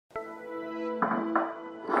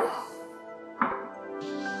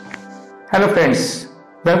Hello friends,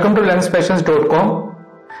 welcome to Lenspassions.com.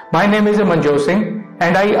 My name is Manjot Singh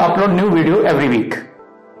and I upload new video every week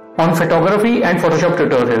on photography and Photoshop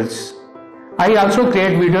tutorials. I also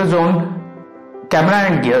create videos on camera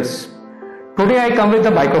and gears. Today I come with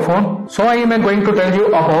a microphone, so I am going to tell you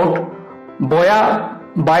about Boya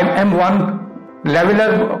by M1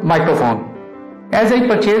 lavalier microphone. As I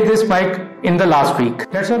purchased this mic in the last week,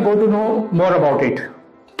 let's go to know more about it.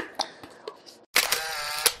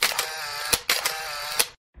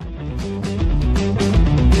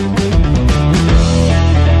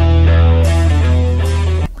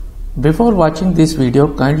 Before watching this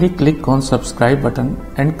video, kindly click on subscribe button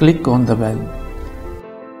and click on the bell.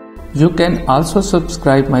 You can also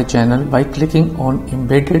subscribe my channel by clicking on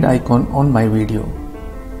embedded icon on my video.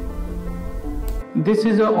 This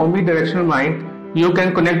is a omnidirectional mic. You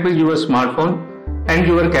can connect with your smartphone and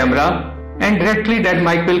your camera, and directly that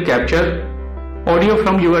mic will capture audio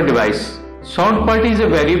from your device. Sound quality is a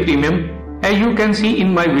very premium, as you can see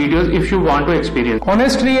in my videos if you want to experience.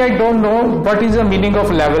 Honestly, I don't know what is the meaning of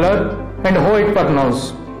lavalier and how it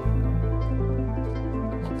pronounced.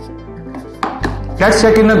 Let's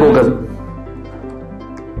check in the Google.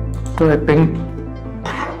 Typing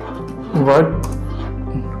what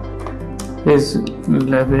is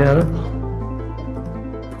lavalier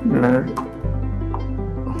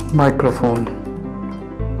microphone.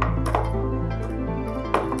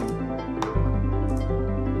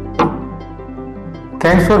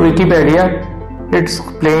 Thanks for Wikipedia. It's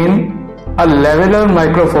plain a lavalier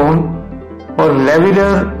microphone or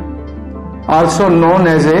lavalier, also known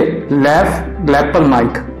as a lapel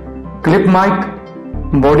mic, clip mic,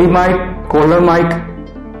 body mic, collar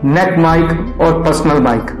mic, neck mic or personal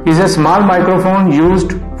mic, is a small microphone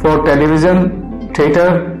used for television,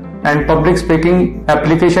 theater and public speaking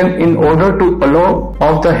application in order to allow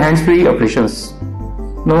of the hands-free operations.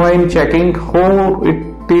 Now I am checking how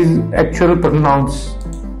it is actually pronounced.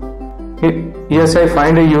 Yes, I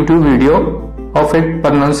find a YouTube video of its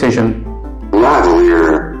pronunciation.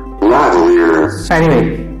 Lavalier.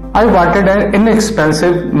 Anyway, I wanted an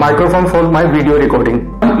inexpensive microphone for my video recording.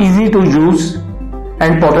 Easy to use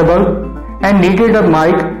and portable, and needed a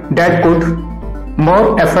mic that could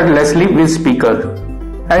more effortlessly with speaker.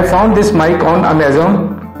 I found this mic on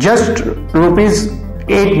Amazon, just rupees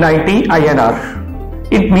 890 INR.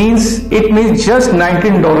 It means just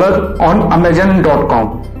 $19 on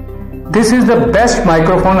Amazon.com. This is the best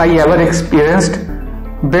microphone I ever experienced,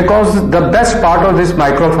 because the best part of this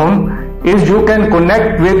microphone is you can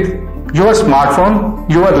connect with your smartphone,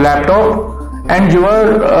 your laptop and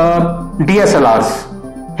your DSLRs.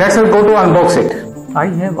 Let's go to unbox it. I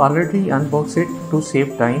have already unboxed it to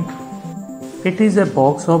save time. It is a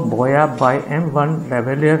box of Boya by M1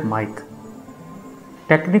 lavalier mic.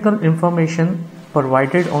 Technical information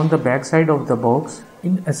provided on the back side of the box.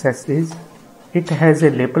 In accessories, it has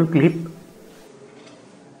a lapel clip,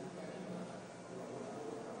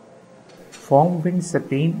 foam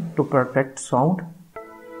windscreen to protect sound,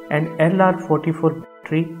 and LR44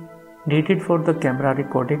 battery needed for the camera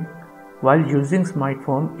recording. While using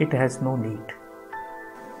smartphone, it has no need.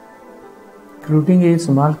 Including a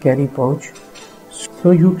small carry pouch,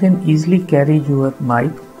 so you can easily carry your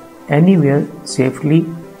mic anywhere safely.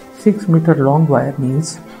 6 meter long wire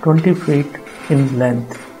means 20 feet in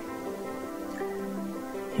length.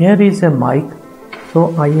 Here is a mic,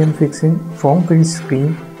 so I am fixing foam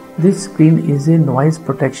windscreen. This screen is a noise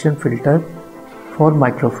protection filter for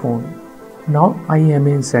microphone. Now I am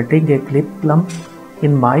inserting a clip clamp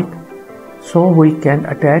in mic, so we can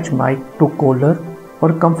attach mic to collar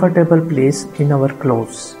or comfortable place in our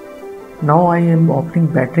clothes. Now I am opening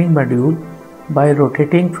battery module by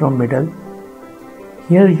rotating from middle.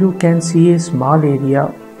 Here you can see a small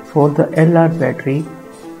area for the LR battery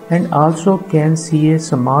and also can see a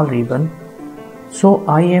small ribbon. So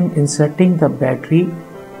I am inserting the battery.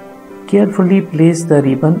 Carefully place the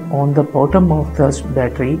ribbon on the bottom of the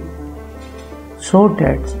battery so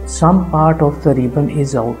that some part of the ribbon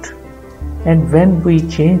is out, and when we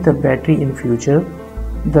change the battery in future,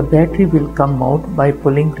 the battery will come out by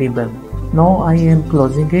pulling ribbon. Now I am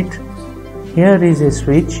closing it. Here is a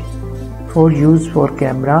switch for use for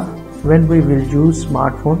camera. When we will use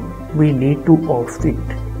smartphone, we need to off it.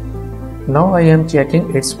 Now I am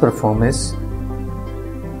checking its performance.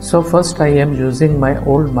 So first I am using my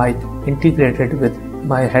old mic integrated with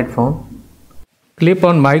my headphone.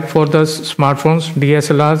 Clip-on mic for the smartphones,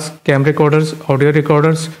 DSLRs, camera recorders, audio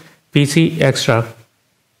recorders, PC extra.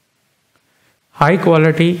 High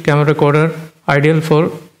quality camera recorder, ideal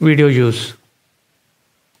for video use.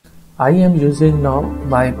 I am using now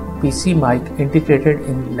my PC mic integrated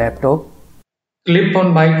in laptop.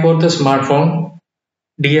 Clip-on mic for the smartphone,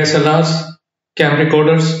 DSLRs,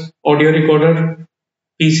 camcorders, audio recorder,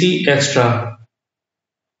 PC extra.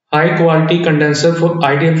 High quality condenser for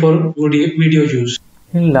ideal for video use.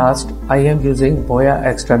 In last, I am using boya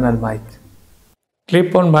external mic.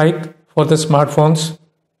 Clip-on mic for the smartphones,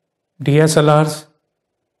 DSLRs,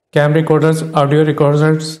 camcorders, audio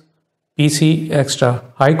recorders, PC extra.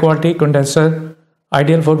 High quality condenser,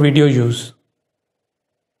 ideal for video use.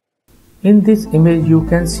 In this image you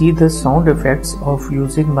can see the sound effects of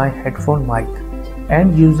using my headphone mic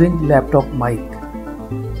and using laptop mic.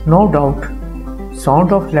 No doubt,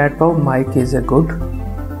 sound of laptop mic is a good,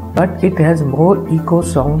 but it has more echo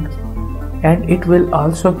sound and it will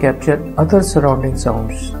also capture other surrounding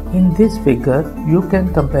sounds. In this figure you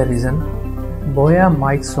can comparison boya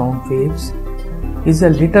mic sound waves is a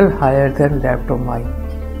little higher than laptop mic.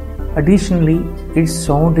 Additionally, its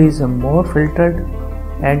sound is more filtered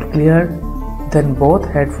and clear than both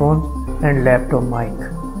headphone and laptop mic.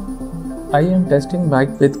 I am testing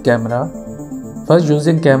mic with camera. First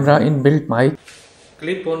using camera in built mic.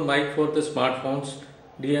 Clip-on mic for the smartphones,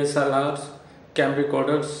 DSLRs,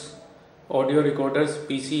 camcorders, audio recorders,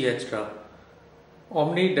 PC extra.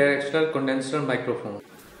 Omnidirectional condenser microphone.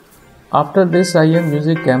 After this I am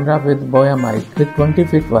using camera with boya mic with 20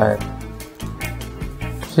 feet wire.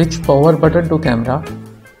 Switch power button to camera.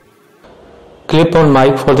 Clip-on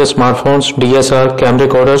mic for the smartphones, DSLR,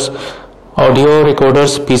 camcorders, audio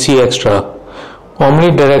recorders, PC extra.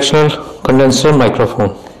 Omnidirectional condenser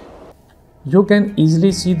microphone. You can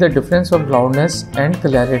easily see the difference of loudness and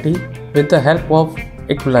clarity with the help of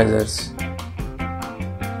equalizers.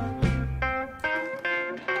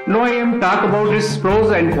 Now I am talk about its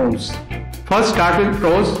pros and cons. First start with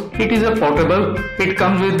pros. It is a portable. It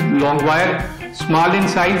comes with long wire, small in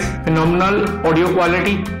size, phenomenal audio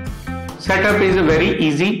quality. Setup is very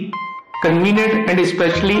easy, convenient and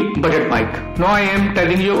especially budget mic. Now I am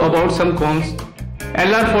telling you about some cons.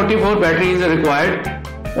 LR44 battery is required.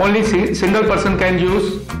 Only single person can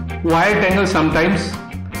use. Wire tangle sometimes.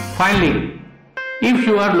 Finally, if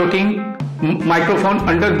you are looking microphone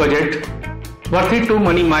under budget, worth it to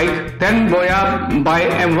money mic, then boya by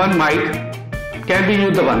M1 mic can be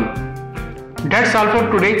you the one. That's all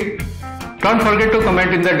for today. Don't forget to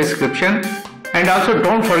comment in the description and also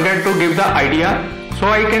don't forget to give the idea so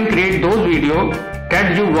I can create those videos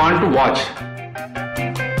that you want to watch.